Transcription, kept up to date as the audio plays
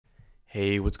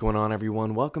Hey, what's going on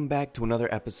everyone? Welcome back to another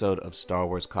episode of Star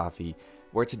Wars Coffee,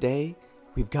 where today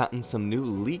we've gotten some new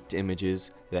leaked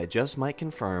images that just might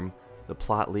confirm the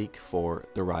plot leak for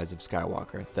The Rise of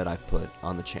Skywalker that I've put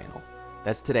on the channel.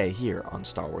 That's today here on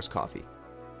Star Wars Coffee.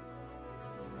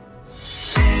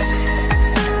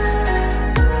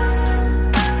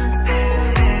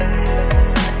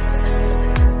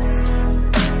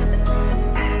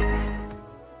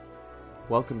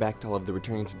 Welcome back to all of the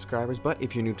returning subscribers, but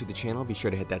if you're new to the channel, be sure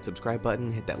to hit that subscribe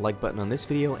button, hit that like button on this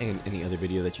video and any other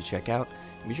video that you check out,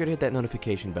 and be sure to hit that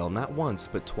notification bell not once,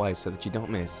 but twice so that you don't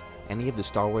miss any of the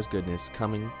Star Wars goodness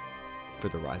coming for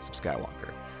The Rise of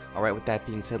Skywalker. Alright, with that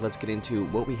being said, let's get into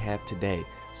what we have today.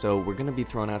 So we're going to be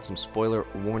throwing out some spoiler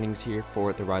warnings here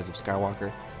for The Rise of Skywalker,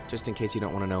 just in case you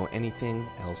don't want to know anything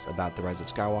else about The Rise of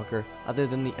Skywalker other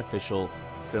than the official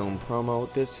film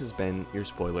promo. This has been your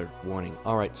spoiler warning.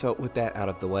 Alright, so with that out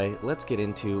of the way, let's get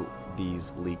into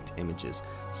these leaked images.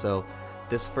 So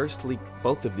this first leak,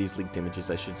 both of these leaked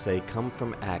images I should say, come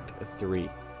from Act 3.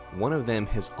 One of them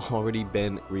has already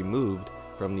been removed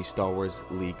from the Star Wars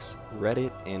Leaks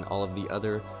Reddit and all of the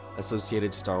other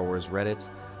associated Star Wars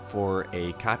Reddits for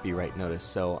a copyright notice,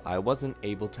 so I wasn't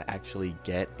able to actually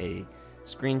get a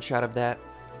screenshot of that,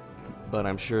 but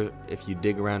I'm sure if you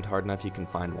dig around hard enough you can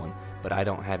find one, but I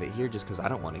don't have it here just because I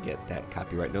don't want to get that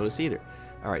copyright notice either.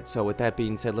 Alright, so with that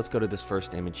being said, let's go to this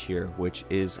first image here, which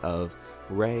is of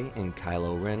Rey and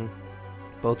Kylo Ren.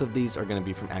 Both of these are going to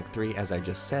be from Act 3, as I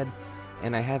just said,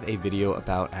 and I have a video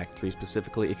about Act 3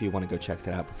 specifically if you want to go check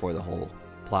that out before the whole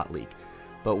plot leak.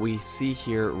 But we see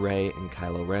here Rey and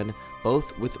Kylo Ren,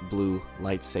 both with blue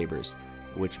lightsabers,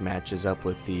 which matches up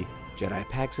with the Jedi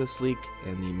Paxos leak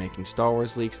and the Making Star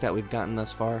Wars leaks that we've gotten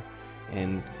thus far.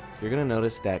 And you're going to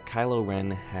notice that Kylo Ren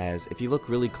has, if you look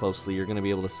really closely, you're going to be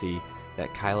able to see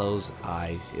that Kylo's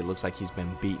eyes, it looks like he's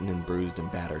been beaten and bruised and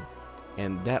battered.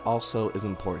 And that also is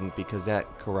important because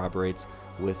that corroborates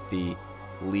with the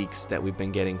leaks that we've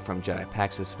been getting from Jedi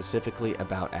Paxos, specifically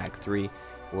about Act 3,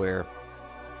 where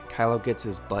Kylo gets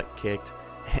his butt kicked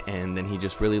and then he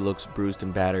just really looks bruised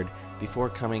and battered before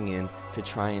coming in to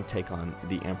try and take on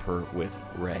the Emperor with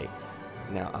Rey.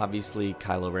 Now obviously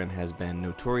Kylo Ren has been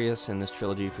notorious in this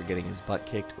trilogy for getting his butt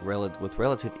kicked with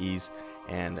relative ease,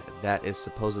 and that is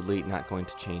supposedly not going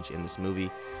to change in this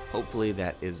movie. Hopefully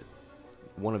that is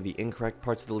one of the incorrect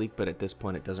parts of the leak, but at this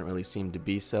point it doesn't really seem to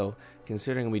be so,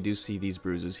 considering we do see these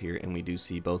bruises here and we do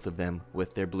see both of them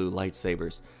with their blue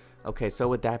lightsabers. Okay, so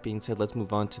with that being said, let's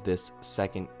move on to this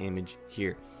second image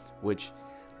here, which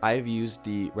I've used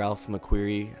the Ralph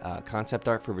McQuarrie concept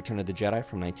art for Return of the Jedi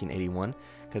from 1981,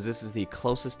 because this is the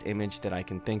closest image that I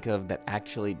can think of that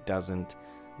actually doesn't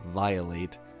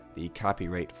violate the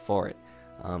copyright for it.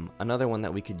 Another one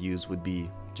that we could use would be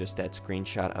just that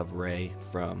screenshot of Rey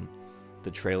from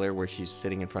the trailer where she's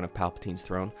sitting in front of Palpatine's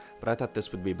throne, but I thought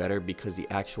this would be better because the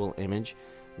actual image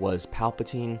was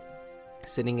Palpatine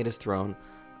sitting at his throne.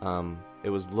 It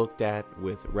was looked at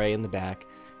with Rey in the back,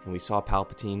 and we saw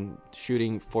Palpatine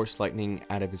shooting Force lightning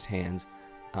out of his hands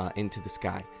into the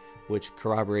sky, which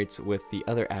corroborates with the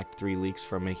other Act 3 leaks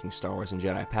from Making Star Wars and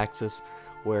Jedi Paxos,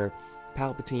 where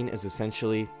Palpatine is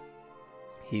essentially,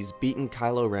 he's beaten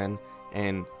Kylo Ren,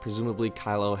 and presumably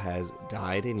Kylo has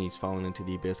died and he's fallen into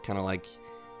the abyss, kind of like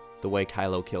the way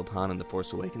Kylo killed Han in The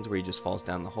Force Awakens, where he just falls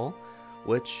down the hole,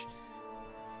 which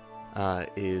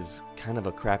is kind of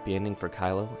a crappy ending for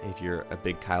Kylo if you're a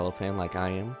big Kylo fan like I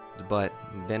am. But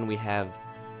then we have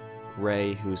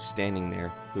Rey, who's standing there,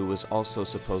 who was also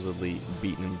supposedly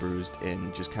beaten and bruised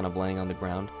and just kind of laying on the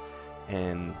ground,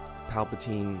 and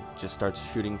Palpatine just starts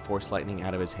shooting Force lightning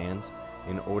out of his hands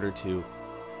in order to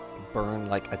burn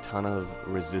like a ton of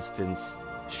resistance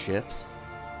ships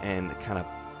and kind of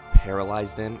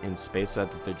paralyze them in space so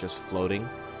that they're just floating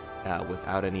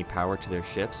without any power to their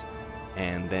ships.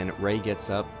 And then Rey gets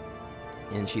up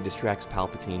and she distracts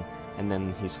Palpatine, and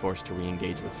then he's forced to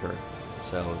re-engage with her.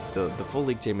 So the full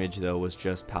leaked image though was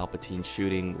just Palpatine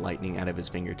shooting lightning out of his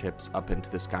fingertips up into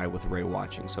the sky with Rey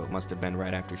watching, so it must have been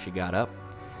right after she got up.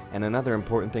 And another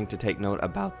important thing to take note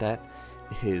about that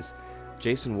is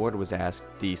Jason Ward was asked,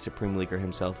 the Supreme Leaker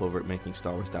himself over at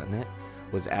MakingStarWars.net,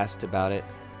 was asked about it,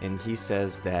 and he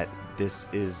says that this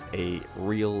is a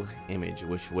real image,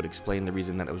 which would explain the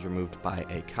reason that it was removed by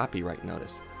a copyright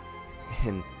notice.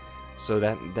 And so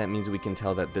that means we can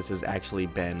tell that this has actually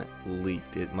been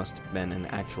leaked. It must have been an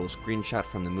actual screenshot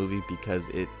from the movie, because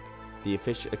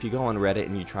if you go on Reddit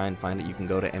and you try and find it, you can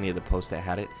go to any of the posts that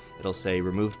had it. It'll say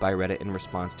removed by Reddit in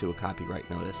response to a copyright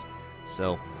notice.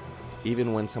 So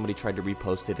even when somebody tried to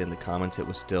repost it in the comments, it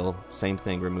was still same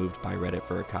thing, removed by Reddit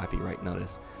for a copyright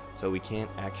notice. so we can't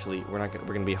actually, we're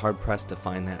gonna be hard pressed to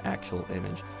find that actual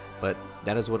image. But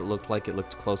that is what it looked like. It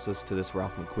looked closest to this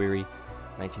Ralph McQuarrie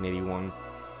 1981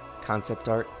 concept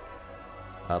art.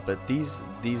 But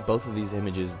both of these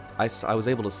images, I was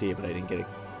able to see it, but I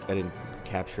didn't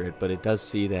capture it. But it does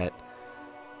see that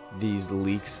these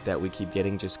leaks that we keep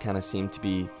getting just kind of seem to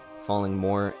be falling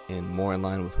more and more in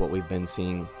line with what we've been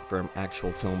seeing from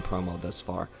actual film promo thus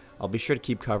far. I'll be sure to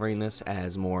keep covering this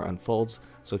as more unfolds,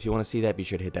 so if you want to see that, be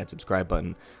sure to hit that subscribe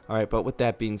button. Alright, but with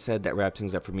that being said, that wraps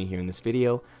things up for me here in this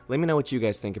video. Let me know what you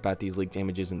guys think about these leaked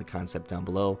images in the concept down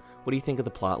below. What do you think of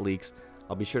the plot leaks?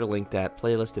 I'll be sure to link that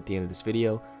playlist at the end of this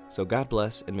video, so God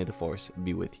bless and may the Force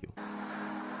be with you.